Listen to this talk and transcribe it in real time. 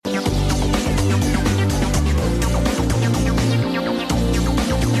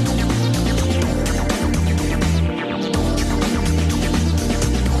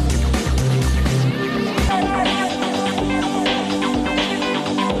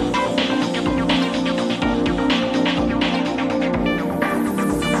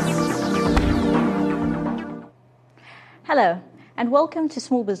and welcome to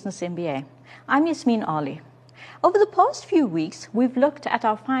Small Business MBA. I'm Yasmin Ali. Over the past few weeks, we've looked at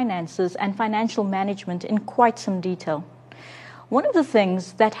our finances and financial management in quite some detail. One of the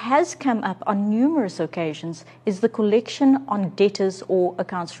things that has come up on numerous occasions is the collection on debtors or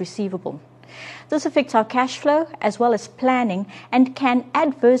accounts receivable. This affects our cash flow as well as planning and can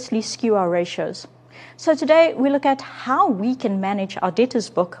adversely skew our ratios. So today we look at how we can manage our debtors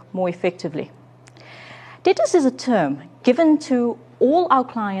book more effectively. Debtors is a term given to all our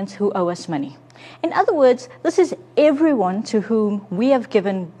clients who owe us money. In other words, this is everyone to whom we have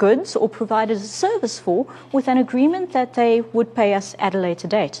given goods or provided a service for with an agreement that they would pay us at a later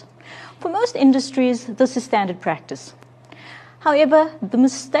date. For most industries, this is standard practice. However, the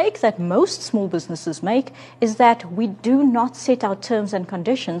mistake that most small businesses make is that we do not set our terms and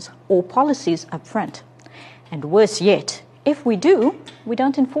conditions or policies up front. And worse yet, if we do, we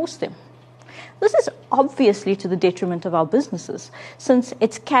don't enforce them. This is obviously to the detriment of our businesses, since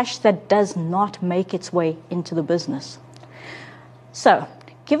it's cash that does not make its way into the business. So,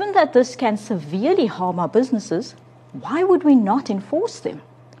 given that this can severely harm our businesses, why would we not enforce them?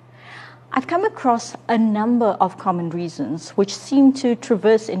 I've come across a number of common reasons which seem to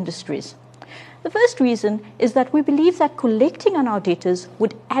traverse industries. The first reason is that we believe that collecting on our debtors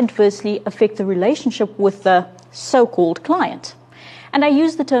would adversely affect the relationship with the so-called client. And I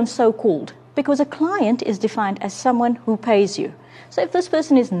use the term so-called because a client is defined as someone who pays you. So if this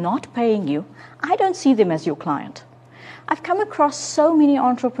person is not paying you, I don't see them as your client. I've come across so many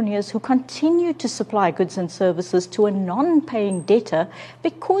entrepreneurs who continue to supply goods and services to a non-paying debtor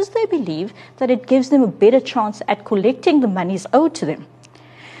because they believe that it gives them a better chance at collecting the monies owed to them.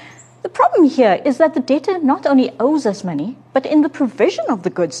 The problem here is that the debtor not only owes us money, but in the provision of the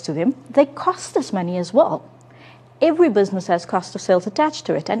goods to them, they cost us money as well. Every business has cost of sales attached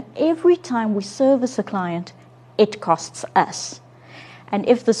to it, and every time we service a client, it costs us. And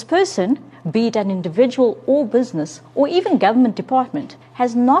if this person, be it an individual or business, or even government department,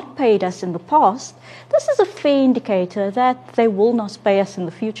 has not paid us in the past, this is a fair indicator that they will not pay us in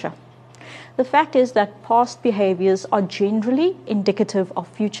the future. The fact is that past behaviors are generally indicative of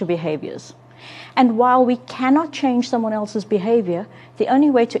future behaviors. And while we cannot change someone else's behavior, the only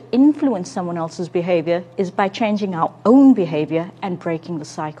way to influence someone else's behavior is by changing our own behavior and breaking the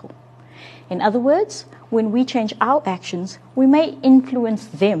cycle. In other words, when we change our actions, we may influence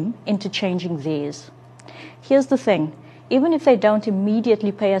them into changing theirs. Here's the thing, even if they don't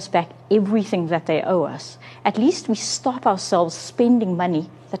immediately pay us back everything that they owe us, at least we stop ourselves spending money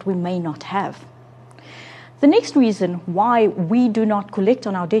that we may not have. The next reason why we do not collect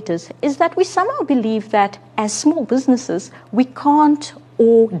on our debtors is that we somehow believe that as small businesses, we can't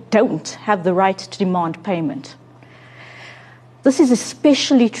or don't have the right to demand payment. This is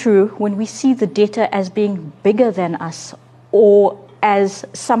especially true when we see the debtor as being bigger than us or as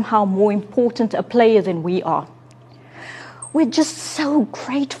somehow more important a player than we are. We're just so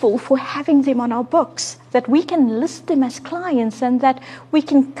grateful for having them on our books, that we can list them as clients and that we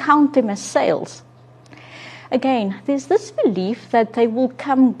can count them as sales. Again, there's this belief that they will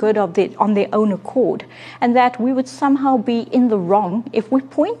come good on their own accord and that we would somehow be in the wrong if we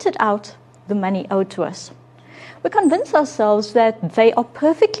pointed out the money owed to us. We convince ourselves that they are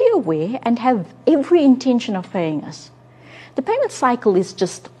perfectly aware and have every intention of paying us. The payment cycle is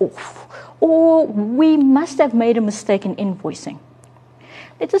just off, or we must have made a mistake in invoicing.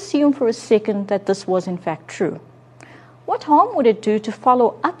 Let's assume for a second that this was in fact true. What harm would it do to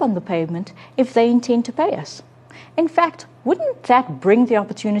follow up on the payment if they intend to pay us? In fact, wouldn't that bring the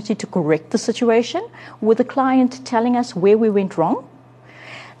opportunity to correct the situation with the client telling us where we went wrong?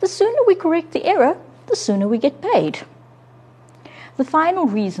 The sooner we correct the error, the sooner we get paid. The final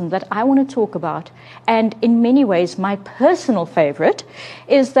reason that I want to talk about, and in many ways my personal favorite,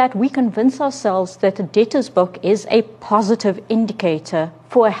 is that we convince ourselves that the debtors book is a positive indicator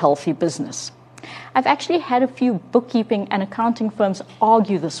for a healthy business. I've actually had a few bookkeeping and accounting firms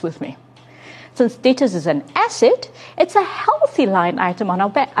argue this with me. Since debtors is an asset, it's a healthy line item on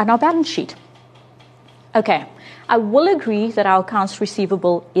our balance sheet. Okay, I will agree that our accounts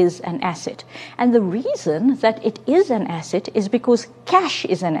receivable is an asset. And the reason that it is an asset is because cash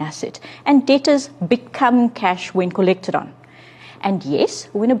is an asset, and debtors become cash when collected on. And yes,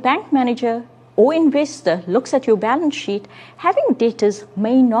 when a bank manager or investor looks at your balance sheet, having debtors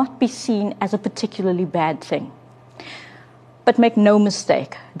may not be seen as a particularly bad thing. But make no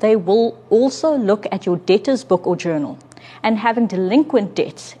mistake, they will also look at your debtors book or journal. And having delinquent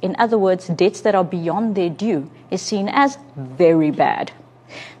debts, in other words, debts that are beyond their due, is seen as very bad.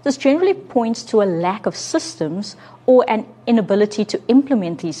 This generally points to a lack of systems or an inability to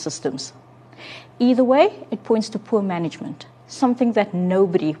implement these systems. Either way, it points to poor management. something that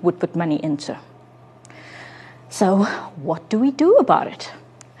nobody would put money into. So what do we do about it?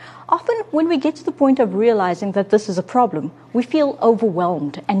 Often when we get to the point of realizing that this is a problem, we feel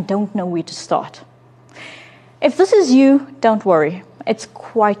overwhelmed and don't know where to start. If this is you, don't worry. It's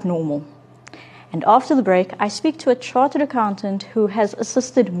quite normal. And after the break, I speak to a chartered accountant who has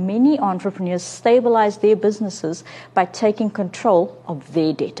assisted many entrepreneurs stabilize their businesses by taking control of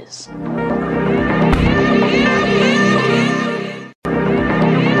their debtors.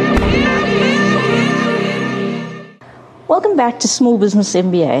 Welcome back to Small Business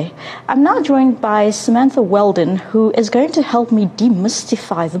MBA. I'm now joined by Samantha Weldon, who is going to help me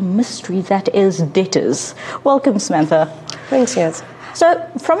demystify the mystery that is debtors. Welcome, Samantha. Thanks, Yaz. So,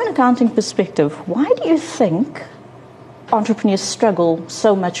 from an accounting perspective, why do you think entrepreneurs struggle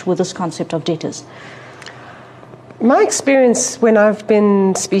so much with this concept of debtors? My experience when I've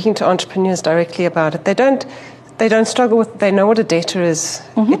been speaking to entrepreneurs directly about it, they don't struggle with. They know what a debtor is.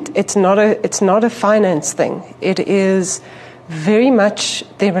 Mm-hmm. It's not a finance thing. It is very much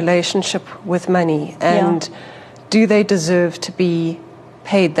their relationship with money, and do they deserve to be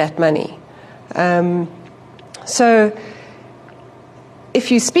paid that money? So, if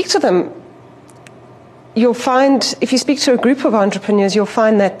you speak to them, you'll find. If you speak to a group of entrepreneurs, you'll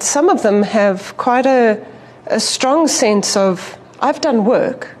find that some of them have quite a strong sense of, I've done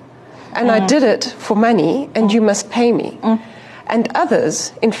work. And I did it for money, and you must pay me. And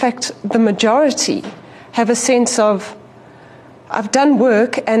others, in fact, the majority, have a sense of, I've done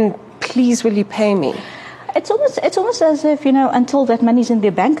work, and please will you pay me? It's almost as if, until that money's in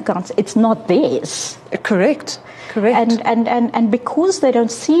their bank accounts, it's not theirs. Correct. And because they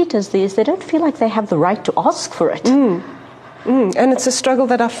don't see it as theirs, they don't feel like they have the right to ask for it. And it's a struggle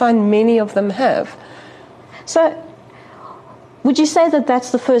that I find many of them have. So, would you say that that's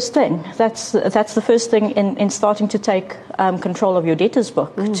the first thing? That's the first thing in starting to take control of your debtors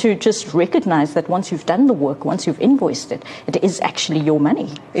book, to just recognize that once you've done the work, once you've invoiced it, it is actually your money.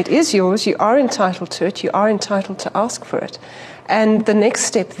 It is yours. You are entitled to it. You are entitled to ask for it. And the next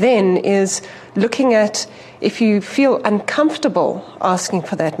step then is looking at, if you feel uncomfortable asking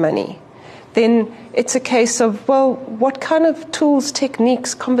for that money, then it's a case of, well, what kind of tools,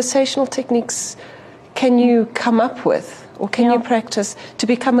 techniques, conversational techniques can you come up with? Or can you practice to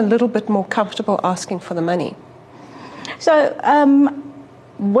become a little bit more comfortable asking for the money? So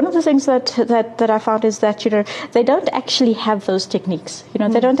one of the things that I found is that, they don't actually have those techniques.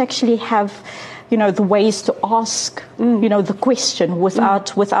 They don't actually have, the ways to ask, the question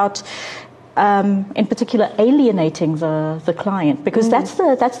without in particular alienating the client, because that's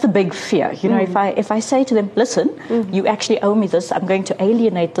the big fear. If I say to them, listen, you actually owe me this, I'm going to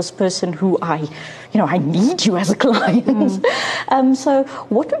alienate this person who I need you as a client. So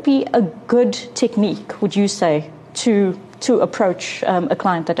what would be a good technique, would you say, to approach a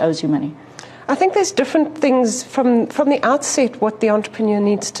client that owes you money? I think there's different things from the outset. What the entrepreneur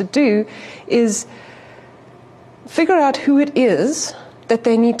needs to do is figure out who it is that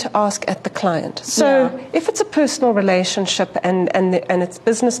they need to ask at the client. So if it's a personal relationship and it's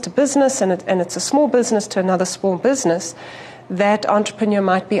business to business and it's a small business to another small business, that entrepreneur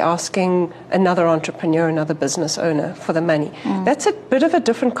might be asking another entrepreneur, another business owner for the money. That's a bit of a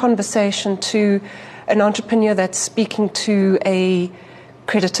different conversation to an entrepreneur that's speaking to a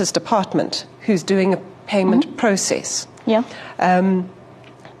creditor's department who's doing a payment process. Yeah.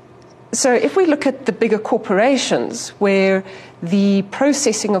 So if we look at the bigger corporations where the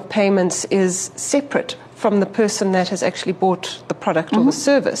processing of payments is separate from the person that has actually bought the product or the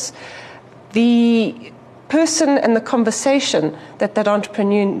service, the person and the conversation that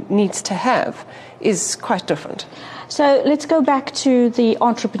entrepreneur needs to have is quite different. So let's go back to the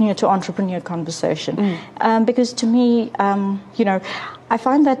entrepreneur-to-entrepreneur conversation, because to me, I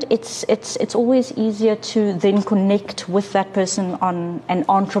find that it's always easier to then connect with that person on an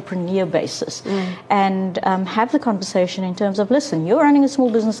entrepreneur basis and have the conversation in terms of, listen, you're running a small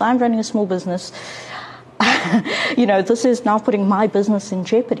business, I'm running a small business. This is now putting my business in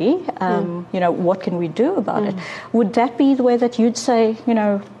jeopardy. What can we do about it? Would that be the way that you'd say,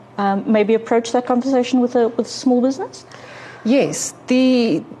 maybe approach that conversation with a small business? Yes.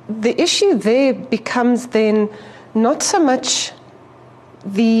 The issue there becomes then not so much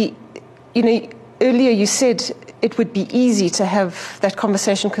earlier you said it would be easy to have that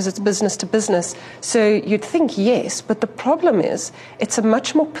conversation because it's business to business. So you'd think yes, but the problem is it's a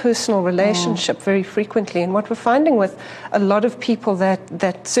much more personal relationship very frequently. And what we're finding with a lot of people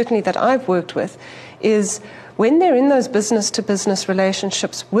that certainly that I've worked with is when they're in those business to business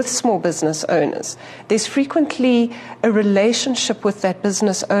relationships with small business owners, there's frequently a relationship with that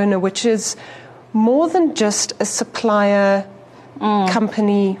business owner which is more than just a supplier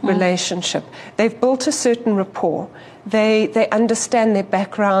company relationship. They've built a certain rapport. They understand their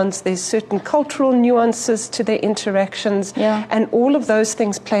backgrounds. There's certain cultural nuances to their interactions, and all of those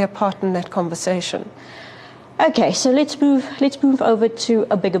things play a part in that conversation. Okay, so let's move over to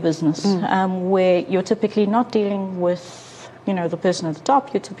a bigger business where you're typically not dealing with the person at the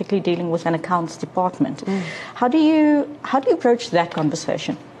top. You're typically dealing with an accounts department. How do you approach that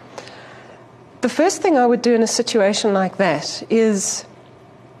conversation? The first thing I would do in a situation like that is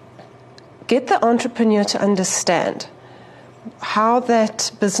get the entrepreneur to understand how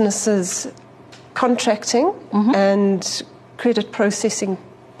that business's contracting and credit processing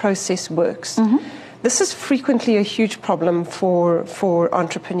process works. This is frequently a huge problem for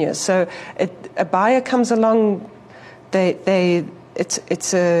entrepreneurs. So a buyer comes along, they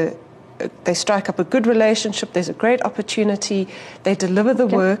strike up a good relationship, there's a great opportunity, they deliver the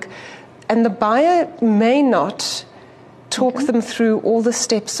work, and the buyer may not talk them through all the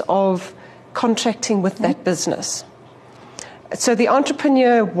steps of contracting with that business. So the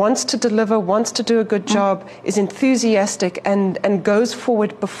entrepreneur wants to deliver, wants to do a good job, is enthusiastic, and goes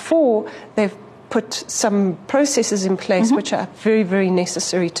forward before they've put some processes in place which are very, very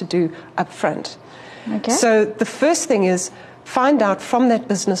necessary to do up front. Okay. So the first thing is find out from that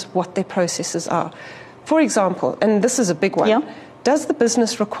business what their processes are. For example, and this is a big one, does the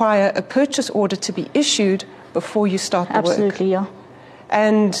business require a purchase order to be issued before you start the work? Absolutely, yeah.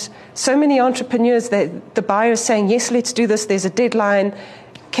 And so many entrepreneurs, the buyer is saying, yes, let's do this, there's a deadline,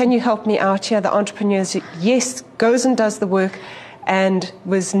 can you help me out here? The entrepreneur is, yes, goes and does the work, and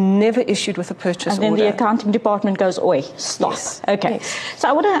was never issued with a purchase order. And then the accounting department goes, oi, stop. Yes. Okay. Yes. So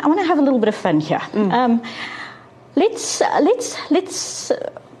I want to have a little bit of fun here. Let's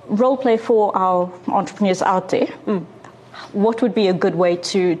role play for our entrepreneurs out there. What would be a good way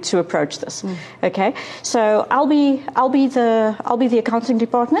to approach this? Okay, so I'll be the accounting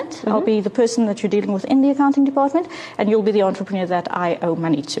department. I'll be the person that you're dealing with in the accounting department, and you'll be the entrepreneur that I owe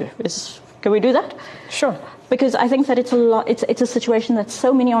money to. Can we do that? Sure. Because I think that it's a situation that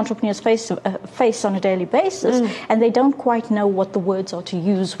so many entrepreneurs face on a daily basis, and they don't quite know what the words are to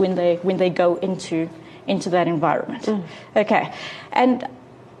use when they go into that environment. Okay, and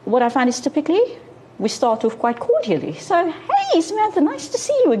what I find is typically we start off quite cordially. So, hey, Samantha, nice to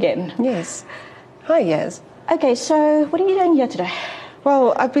see you again. Yes. Hi, Yaz. Okay, so what are you doing here today?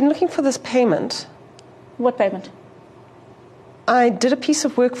 Well, I've been looking for this payment. What payment? I did a piece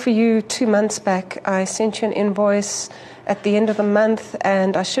of work for you 2 months back. I sent you an invoice at the end of the month,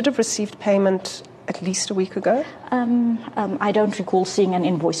 and I should have received payment at least a week ago. I don't recall seeing an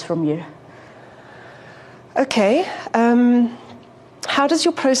invoice from you. Okay. How does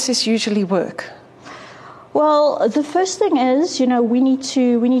your process usually work? Well, the first thing is, we need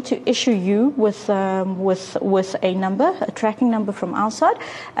to issue you with a number, a tracking number from our side,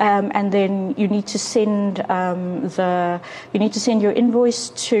 and then you need to send your invoice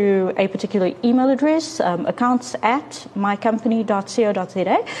to a particular email address,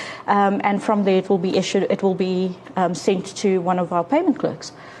 accounts@mycompany.co.za, and from there it will be issued. It will be sent to one of our payment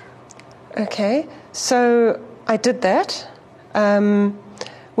clerks. Okay, so I did that.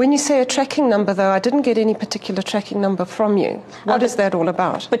 When you say a tracking number, though, I didn't get any particular tracking number from you. What is that all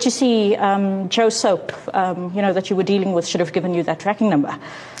about? But you see, Joe Soap, that you were dealing with should have given you that tracking number.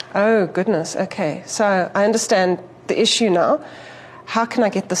 Oh, goodness. Okay. So I understand the issue now. How can I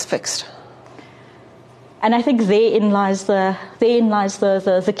get this fixed? And I think therein lies the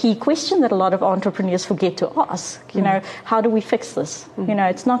key question that a lot of entrepreneurs forget to ask. How do we fix this?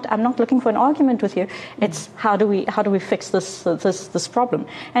 It's not. I'm not looking for an argument with you. It's how do we fix this problem?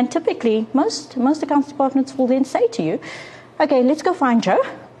 And typically, most accounts departments will then say to you, "Okay, let's go find Joe.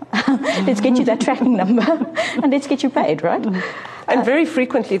 Let's get you that tracking number, and let's get you paid." Right? And very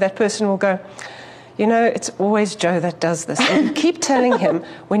frequently, that person will go, it's always Joe that does this. And you keep telling him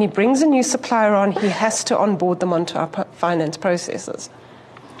when he brings a new supplier on, he has to onboard them onto our finance processes.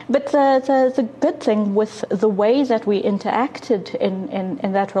 But the good thing with the way that we interacted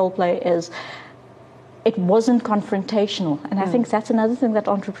in that role play is it wasn't confrontational. And I think that's another thing that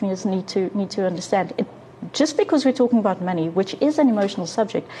entrepreneurs need to understand. Just because we're talking about money, which is an emotional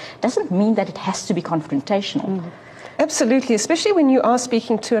subject, doesn't mean that it has to be confrontational. Absolutely, especially when you are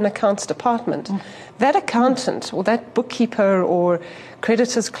speaking to an accounts department. That accountant or that bookkeeper or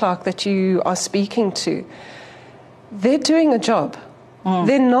creditor's clerk that you are speaking to, they're doing a job.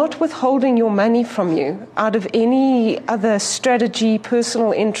 They're not withholding your money from you out of any other strategy,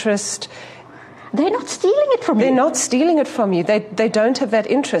 personal interest. They're not stealing it from you. They're not stealing it from you. They don't have that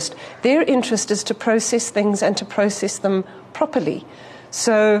interest. Their interest is to process things and to process them properly.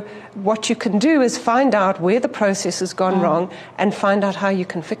 So what you can do is find out where the process has gone wrong and find out how you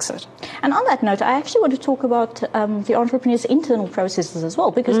can fix it. And on that note, I actually want to talk about the entrepreneur's internal processes as well,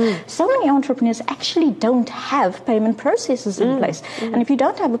 because so many entrepreneurs actually don't have payment processes in place. And if you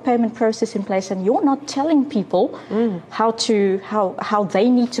don't have a payment process in place and you're not telling people how they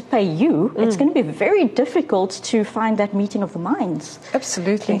need to pay you, it's going to be very difficult to find that meeting of the minds.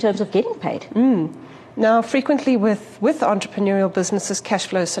 Absolutely. In terms of getting paid. Now, frequently with entrepreneurial businesses, cash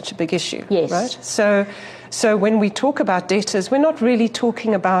flow is such a big issue, Yes. right? So when we talk about debtors, we're not really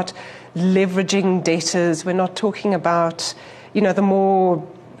talking about leveraging debtors. We're not talking about, the more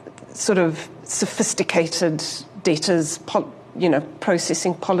sort of sophisticated debtors,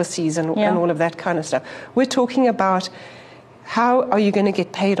 processing policies and all of that kind of stuff. We're talking about how are you going to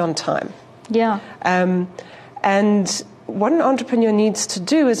get paid on time? Yeah. And what an entrepreneur needs to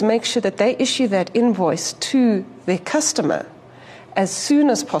do is make sure that they issue that invoice to their customer as soon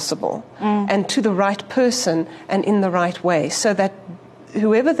as possible and to the right person and in the right way, so that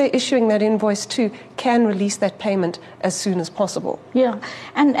whoever they're issuing that invoice to can release that payment as soon as possible. Yeah,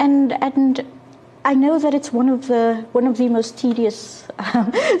 and I know that it's one of the most tedious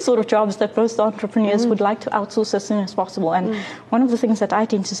sort of jobs that most entrepreneurs would like to outsource as soon as possible. And one of the things that I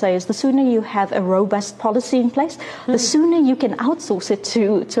tend to say is the sooner you have a robust policy in place, the sooner you can outsource it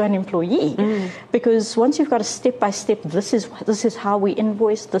to an employee. Because once you've got a step by step, this is how we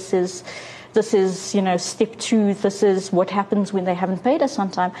invoice. This is step 2. This is what happens when they haven't paid us on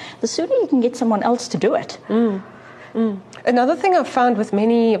time. The sooner you can get someone else to do it. Another thing I've found with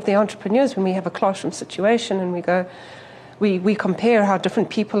many of the entrepreneurs when we have a classroom situation and we compare how different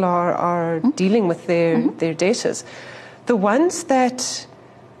people are dealing with their debtors, the ones that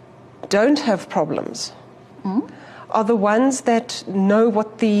don't have problems are the ones that know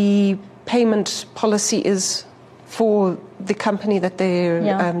what the payment policy is for the company that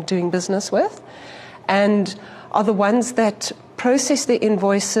they're doing business with, and are the ones that process their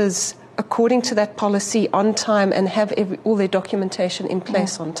invoices according to that policy on time and have all their documentation in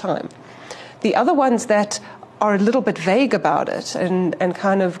place on time. The other ones that are a little bit vague about it and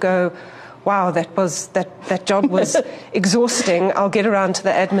kind of go, wow, that job was exhausting, I'll get around to the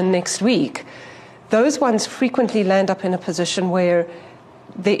admin next week. Those ones frequently land up in a position where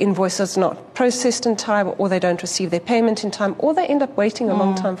their invoice is not processed in time, or they don't receive their payment in time, or they end up waiting a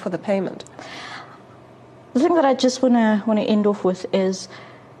long time for the payment. The thing that I just want to end off with is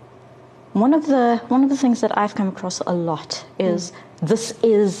one of the things that I've come across a lot is this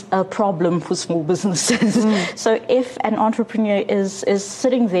is a problem for small businesses. So if an entrepreneur is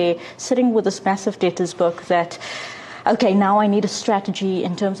sitting with this massive debtors book that, okay, now I need a strategy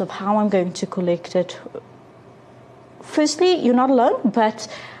in terms of how I'm going to collect it. Firstly, you're not alone, but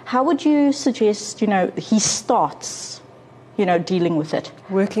how would you suggest, he starts, dealing with it?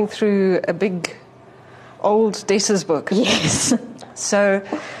 Working through a big old debtors book. Yes. So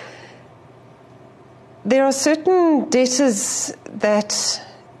there are certain debtors that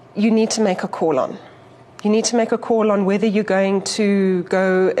you need to make a call on. You need to make a call on whether you're going to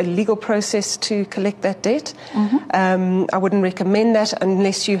go a legal process to collect that debt. I wouldn't recommend that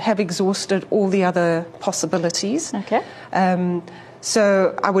unless you have exhausted all the other possibilities. Okay.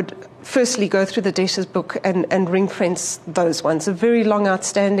 So I would firstly go through the debtors book and ring fence those ones, the very long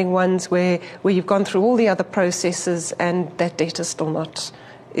outstanding ones where you've gone through all the other processes and that debt is still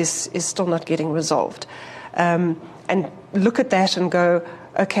not getting resolved. And look at that and go,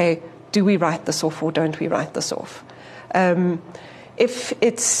 okay, do we write this off or don't we write this off? If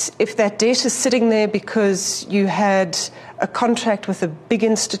that debt is sitting there because you had a contract with a big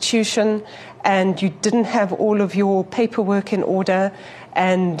institution and you didn't have all of your paperwork in order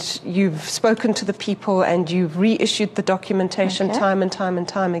and you've spoken to the people and you've reissued the documentation time and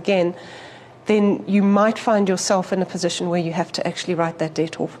time again, then you might find yourself in a position where you have to actually write that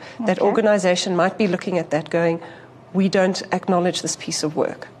debt off. That organization might be looking at that going, we don't acknowledge this piece of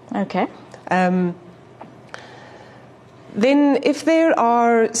work. Okay. Then if there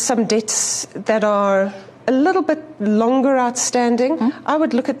are some debts that are a little bit longer outstanding, I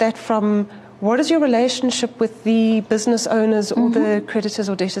would look at that from what is your relationship with the business owners or the creditors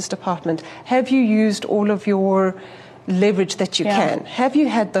or debtors department? Have you used all of your leverage that you can? Have you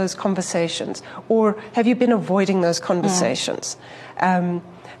had those conversations, or have you been avoiding those conversations?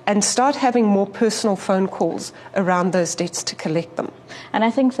 And start having more personal phone calls around those debts to collect them. And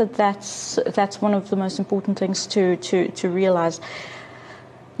I think that's one of the most important things to realize.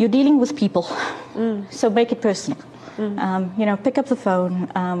 You're dealing with people, so make it personal. Pick up the phone.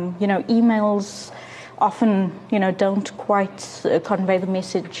 Emails often, don't quite convey the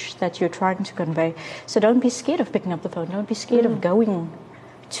message that you're trying to convey. So don't be scared of picking up the phone. Don't be scared of going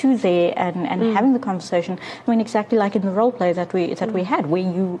to there and having the conversation. I mean, exactly like in the role play that we had, where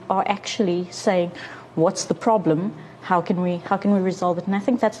you are actually saying, what's the problem? How can we resolve it? And I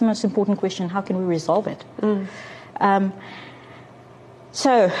think that's the most important question. How can we resolve it?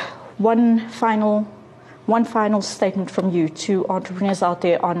 So one final statement from you to entrepreneurs out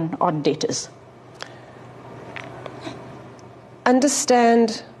there on debtors.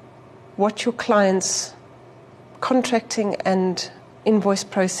 Understand what your clients' contracting and invoice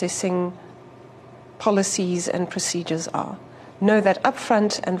processing policies and procedures are. Know that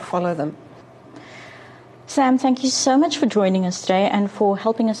upfront and follow them. Sam, thank you so much for joining us today and for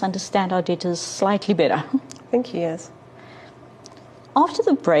helping us understand our debtors slightly better. Thank you, yes. After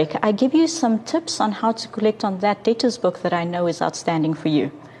the break, I give you some tips on how to collect on that debtors book that I know is outstanding for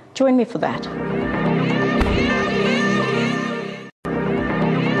you. Join me for that.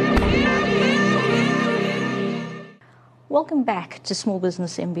 Welcome back to Small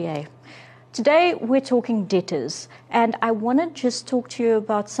Business MBA. Today we're talking debtors, and I want to just talk to you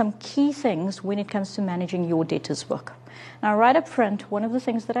about some key things when it comes to managing your debtors book. Now, right up front, one of the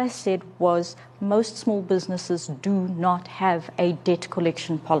things that I said was most small businesses do not have a debt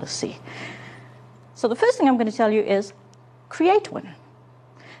collection policy. So the first thing I'm going to tell you is create one.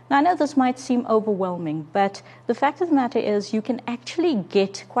 Now, I know this might seem overwhelming, but the fact of the matter is you can actually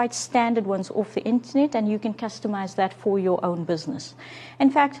get quite standard ones off the internet and you can customize that for your own business.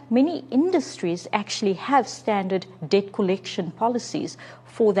 In fact, many industries actually have standard debt collection policies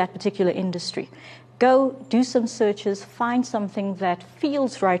for that particular industry. Go do some searches, find something that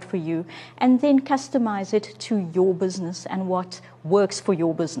feels right for you, and then customize it to your business and what works for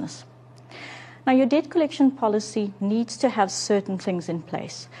your business. Now, your debt collection policy needs to have certain things in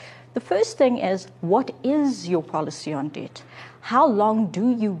place. The first thing is, what is your policy on debt? How long do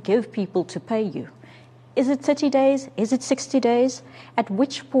you give people to pay you? Is it 30 days? Is it 60 days? At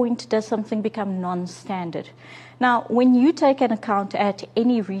which point does something become non-standard? Now, when you take an account at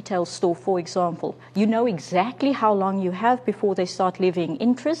any retail store, for example, you know exactly how long you have before they start levying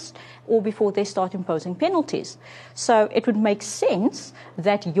interest or before they start imposing penalties. So it would make sense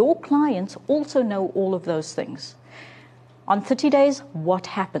that your clients also know all of those things. On 30 days, what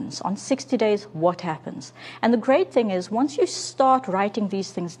happens? On 60 days, what happens? And the great thing is, once you start writing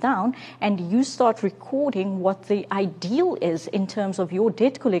these things down and you start recording what the ideal is in terms of your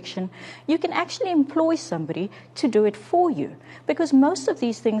debt collection, you can actually employ somebody to do it for you, because most of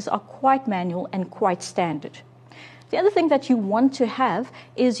these things are quite manual and quite standard. The other thing that you want to have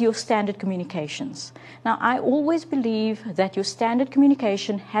is your standard communications. Now, I always believe that your standard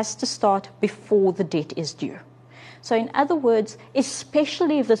communication has to start before the debt is due. So in other words,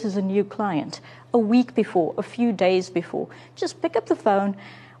 especially if this is a new client, a week before, a few days before, just pick up the phone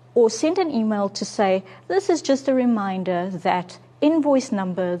or send an email to say, this is just a reminder that invoice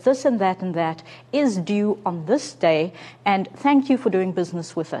number, this and that is due on this day, and thank you for doing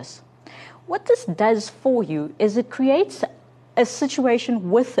business with us. What this does for you is it creates a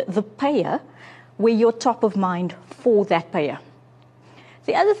situation with the payer where you're top of mind for that payer.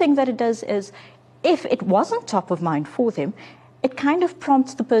 The other thing that it does is, if it wasn't top of mind for them, it kind of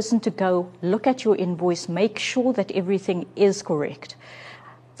prompts the person to go look at your invoice, make sure that everything is correct.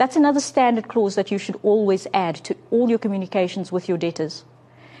 That's another standard clause that you should always add to all your communications with your debtors.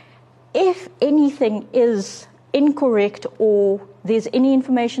 If anything is incorrect or there's any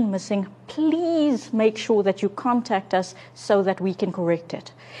information missing, please make sure that you contact us so that we can correct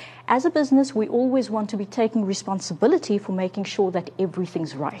it. As a business, we always want to be taking responsibility for making sure that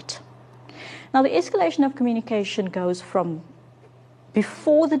everything's right. Now, the escalation of communication goes from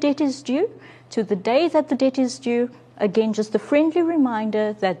before the debt is due to the day that the debt is due. Again, just a friendly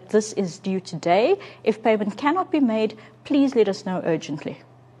reminder that this is due today. If payment cannot be made, please let us know urgently.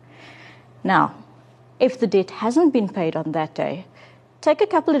 Now, if the debt hasn't been paid on that day, take a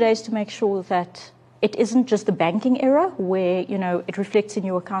couple of days to make sure that it isn't just a banking error where, it reflects in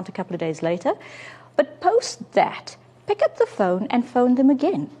your account a couple of days later. But post that, pick up the phone and phone them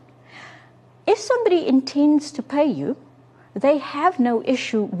again. If somebody intends to pay you, they have no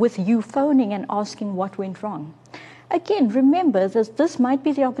issue with you phoning and asking what went wrong. Again, remember that this might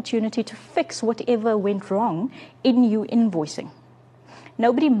be the opportunity to fix whatever went wrong in you invoicing.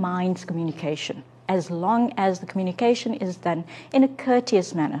 Nobody minds communication as long as the communication is done in a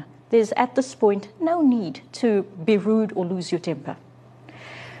courteous manner. There's at this point no need to be rude or lose your temper.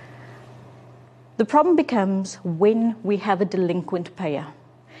 The problem becomes when we have a delinquent payer.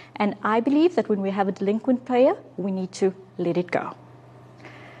 And I believe that when we have a delinquent payer, we need to let it go.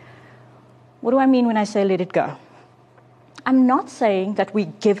 What do I mean when I say let it go? I'm not saying that we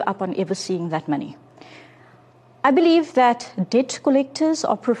give up on ever seeing that money. I believe that debt collectors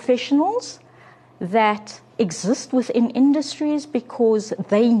are professionals that exist within industries because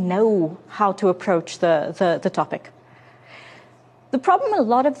they know how to approach the topic. The problem a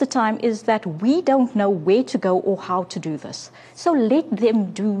lot of the time is that we don't know where to go or how to do this. So let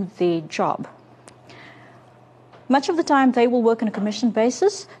them do their job. Much of the time they will work on a commission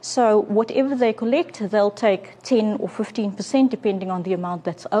basis, so whatever they collect, they'll take 10 or 15% depending on the amount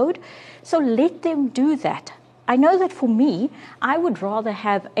that's owed. So let them do that. I know that for me, I would rather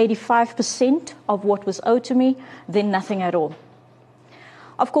have 85% of what was owed to me than nothing at all.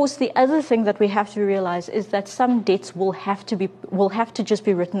 Of course, the other thing that we have to realize is that some debts will have to just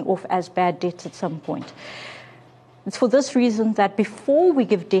be written off as bad debts at some point. It's for this reason that before we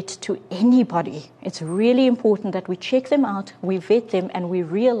give debt to anybody, it's really important that we check them out, we vet them, and we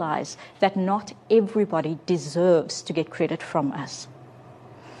realize that not everybody deserves to get credit from us.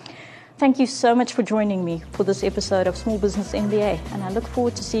 Thank you so much for joining me for this episode of Small Business MBA, and I look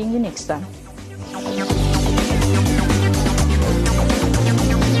forward to seeing you next time.